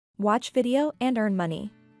Watch video and earn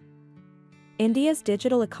money. India's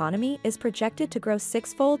digital economy is projected to grow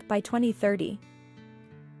sixfold by 2030.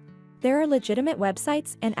 There are legitimate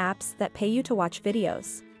websites and apps that pay you to watch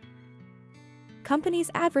videos.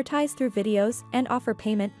 Companies advertise through videos and offer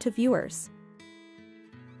payment to viewers.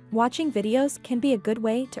 Watching videos can be a good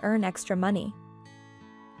way to earn extra money.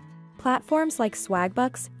 Platforms like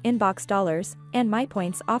Swagbucks, Inbox Dollars, and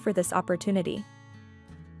MyPoints offer this opportunity.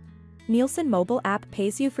 Nielsen mobile app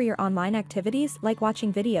pays you for your online activities like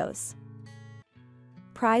watching videos.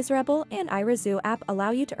 PrizeRebel and iRazoo app allow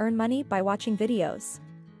you to earn money by watching videos.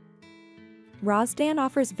 Rozdan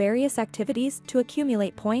offers various activities to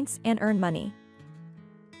accumulate points and earn money.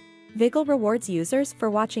 Vigil rewards users for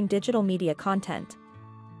watching digital media content.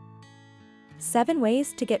 7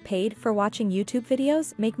 ways to get paid for watching YouTube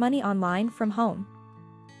videos. Make money online from home.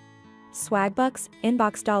 Swagbucks,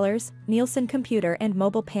 Inbox Dollars, Nielsen Computer and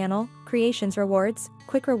Mobile Panel, Creations Rewards,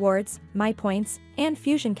 Quick Rewards, MyPoints, and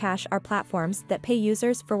Fusion Cash are platforms that pay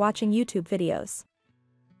users for watching YouTube videos.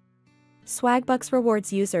 Swagbucks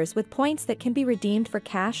rewards users with points that can be redeemed for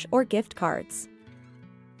cash or gift cards.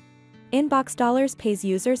 Inbox Dollars pays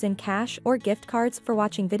users in cash or gift cards for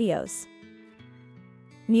watching videos.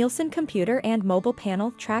 Nielsen Computer and Mobile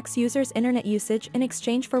Panel tracks users' internet usage in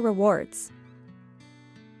exchange for rewards.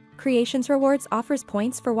 Creations Rewards offers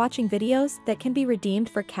points for watching videos that can be redeemed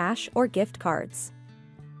for cash or gift cards.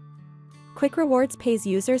 Quick Rewards pays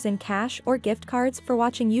users in cash or gift cards for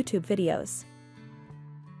watching YouTube videos.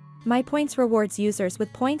 MyPoints rewards users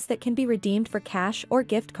with points that can be redeemed for cash or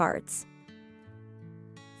gift cards.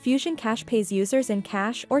 Fusion Cash pays users in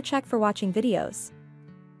cash or check for watching videos.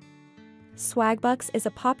 Swagbucks is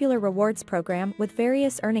a popular rewards program with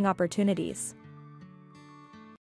various earning opportunities.